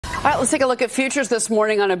All right, let's take a look at futures this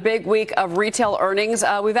morning on a big week of retail earnings.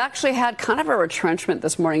 We've actually had kind of a retrenchment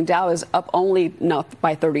this morning. Dow is up only not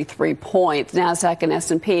by 33 points. NASDAQ and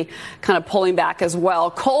S&P kind of pulling back as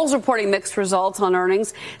well. Kohl's reporting mixed results on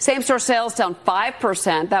earnings. Same-store sales down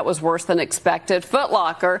 5%. That was worse than expected. Foot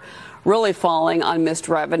Locker really falling on missed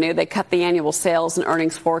revenue. They cut the annual sales and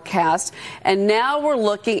earnings forecast. And now we're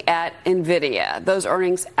looking at Nvidia. Those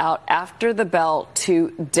earnings out after the bell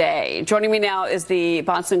today. Joining me now is the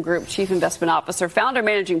Bahnsen Group Chief Investment Officer, founder,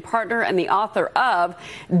 managing partner, and the author of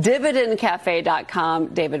DividendCafe.com,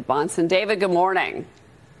 David Bahnsen. David, good morning.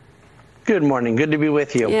 Good morning. Good to be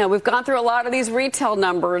with you. Yeah, we've gone through a lot of these retail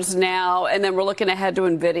numbers now, and then we're looking ahead to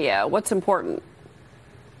Nvidia. What's important?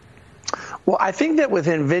 Well, I think that with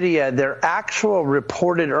Nvidia, their actual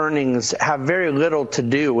reported earnings have very little to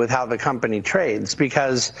do with how the company trades,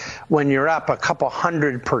 because when you're up a couple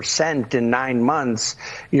 100% in 9 months,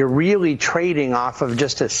 you're really trading off of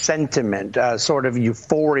just a sentiment, sort of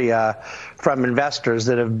euphoria from investors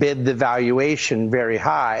that have bid the valuation very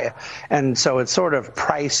high. And so it's sort of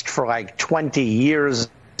priced for like 20 years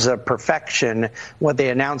of perfection. What they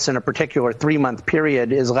announce in a particular 3-month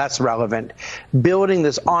period is less relevant. Building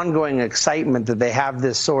this ongoing excitement that they have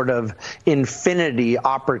this sort of infinity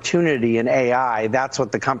opportunity in AI, that's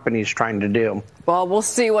what the company's trying to do. Well, we'll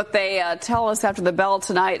see what they tell us after the bell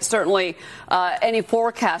tonight. Certainly, any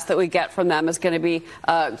forecast that we get from them is going to be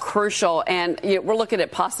crucial. And we're looking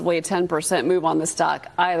at possibly a 10% move on the stock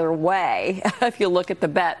either way, if you look at the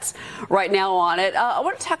bets right now on it. I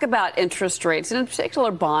want to talk about interest rates, and in particular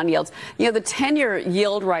bond yields. You know, the 10-year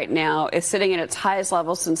yield right now is sitting at its highest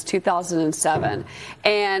level since 2007.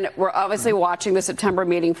 And we're obviously watching the September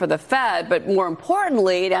meeting for the Fed. But more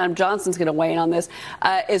importantly, and Adam Johnson's going to weigh in on this,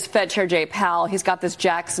 is Fed Chair Jay Powell. He's got this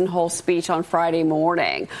Jackson Hole speech on Friday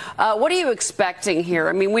morning. What are you expecting here?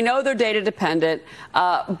 I mean, we know they're data dependent,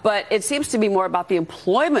 but it seems to be more about the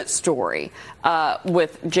employment story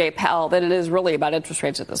with Jay Powell than it is really about interest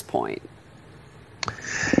rates at this point.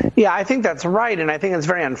 Yeah, I think that's right, and I think it's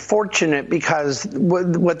very unfortunate because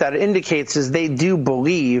what that indicates is they do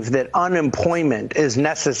believe that unemployment is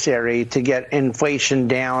necessary to get inflation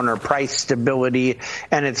down or price stability,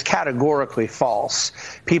 and it's categorically false.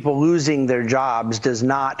 People losing their jobs does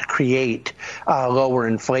not create lower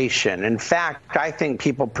inflation. In fact, I think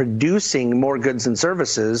people producing more goods and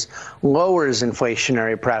services lowers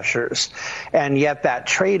inflationary pressures, and yet that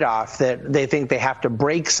trade-off that they think they have to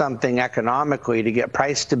break something economically to get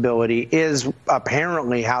price stability is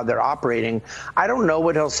apparently how they're operating. I don't know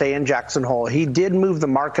what he'll say in Jackson Hole. He did move the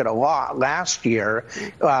market a lot last year.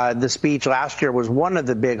 The speech last year was one of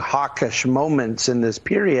the big hawkish moments in this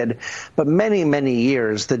period. But many, many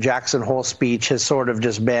years, the Jackson Hole speech has sort of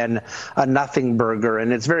just been a nothing burger.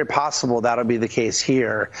 And it's very possible that'll be the case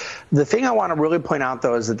here. The thing I want to really point out,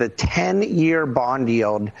 though, is that the 10-year bond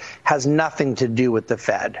yield has nothing to do with the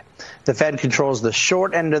Fed. The Fed controls the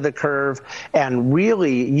short end of the curve, and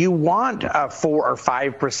really you want a 4 or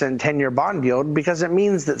 5% 10-year bond yield because it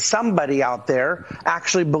means that somebody out there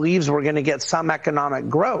actually believes we're going to get some economic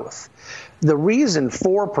growth. The reason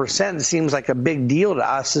 4% seems like a big deal to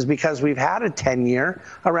us is because we've had a 10-year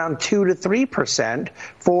around 2 to 3%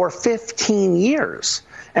 for 15 years.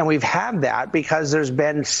 And we've had that because there's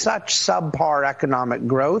been such subpar economic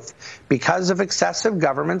growth because of excessive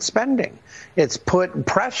government spending. It's put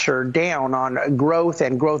pressure down on growth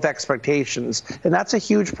and growth expectations, and that's a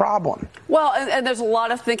huge problem. Well, and there's a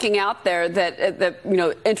lot of thinking out there that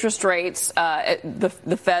interest rates,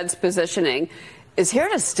 the Fed's positioning is here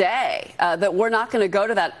to stay, that we're not going to go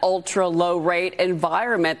to that ultra low rate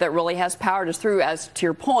environment that really has powered us through, as to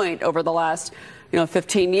your point, over the last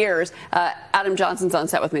 15 years. Adam Johnson's on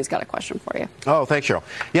set with me. He's got a question for you. Oh, thanks, Cheryl.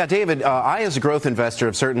 Yeah, David, I, as a growth investor,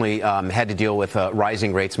 have certainly had to deal with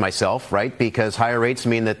rising rates myself, right? Because higher rates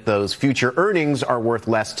mean that those future earnings are worth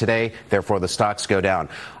less today. Therefore, the stocks go down.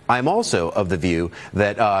 I'm also of the view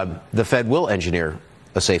that the Fed will engineer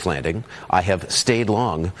a safe landing. I have stayed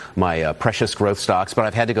long my precious growth stocks, but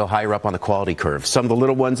I've had to go higher up on the quality curve. Some of the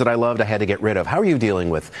little ones that I loved, I had to get rid of. How are you dealing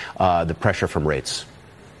with the pressure from rates?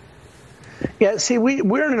 Yeah, see,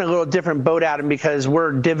 we're in a little different boat, Adam, because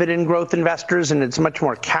we're dividend growth investors, and it's much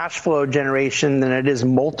more cash flow generation than it is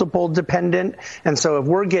multiple dependent. And so if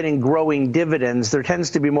we're getting growing dividends, there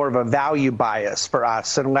tends to be more of a value bias for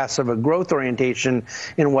us and less of a growth orientation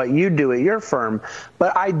in what you do at your firm.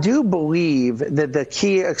 But I do believe that the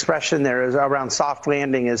key expression there is around soft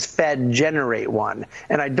landing is Fed generate one.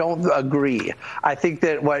 And I don't agree. I think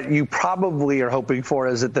that what you probably are hoping for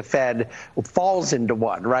is that the Fed falls into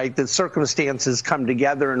one, right? That circumstances circumstances come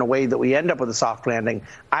together in a way that we end up with a soft landing,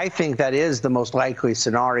 I think that is the most likely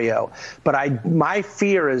scenario. But my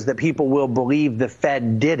fear is that people will believe the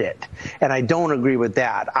Fed did it, and I don't agree with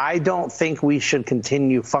that. I don't think we should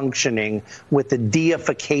continue functioning with the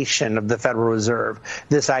deification of the Federal Reserve,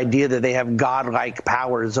 this idea that they have godlike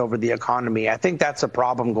powers over the economy. I think that's a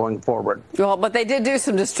problem going forward. Well, but they did do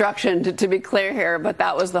some destruction, to be clear here, but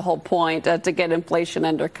that was the whole point, to get inflation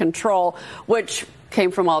under control, which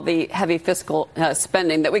came from all the heavy fiscal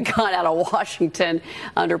spending that we got out of Washington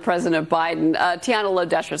under President Biden. Tiana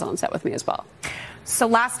Lodesher's on set with me as well. So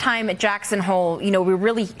last time at Jackson Hole, we were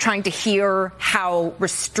really trying to hear how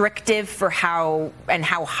restrictive for how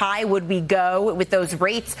high would we go with those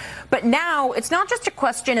rates. But now it's not just a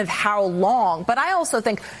question of how long, but I also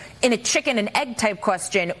think in a chicken and egg type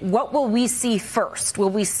question, what will we see first?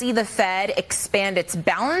 Will we see the Fed expand its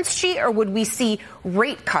balance sheet, or would we see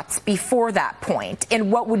rate cuts before that point?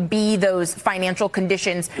 And what would be those financial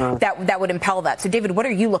conditions that would impel that? So, David, what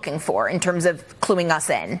are you looking for in terms of cluing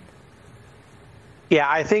us in? Yeah,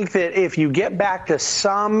 I think that if you get back to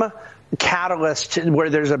some catalyst where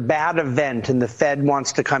there's a bad event and the Fed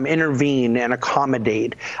wants to come intervene and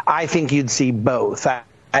accommodate, I think you'd see both.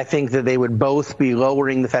 I think that they would both be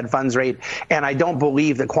lowering the Fed funds rate, and I don't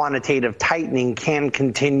believe that quantitative tightening can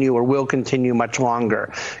continue or will continue much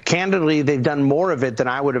longer. Candidly, they've done more of it than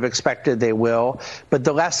I would have expected they will, but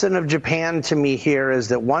the lesson of Japan to me here is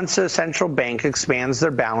that once a central bank expands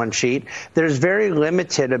their balance sheet, there's very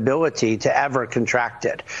limited ability to ever contract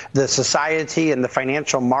it. The society and the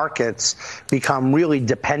financial markets become really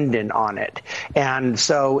dependent on it. And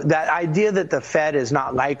so that idea that the Fed is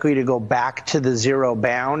not likely to go back to the zero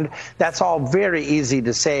bound, that's all very easy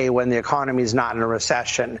to say when the economy is not in a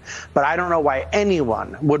recession. But I don't know why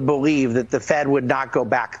anyone would believe that the Fed would not go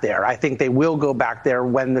back there. I think they will go back there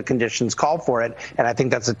when the conditions call for it, and I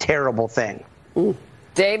think that's a terrible thing.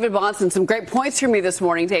 David Bahnsen, some great points from me this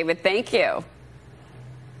morning, David. Thank you.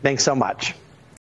 Thanks so much.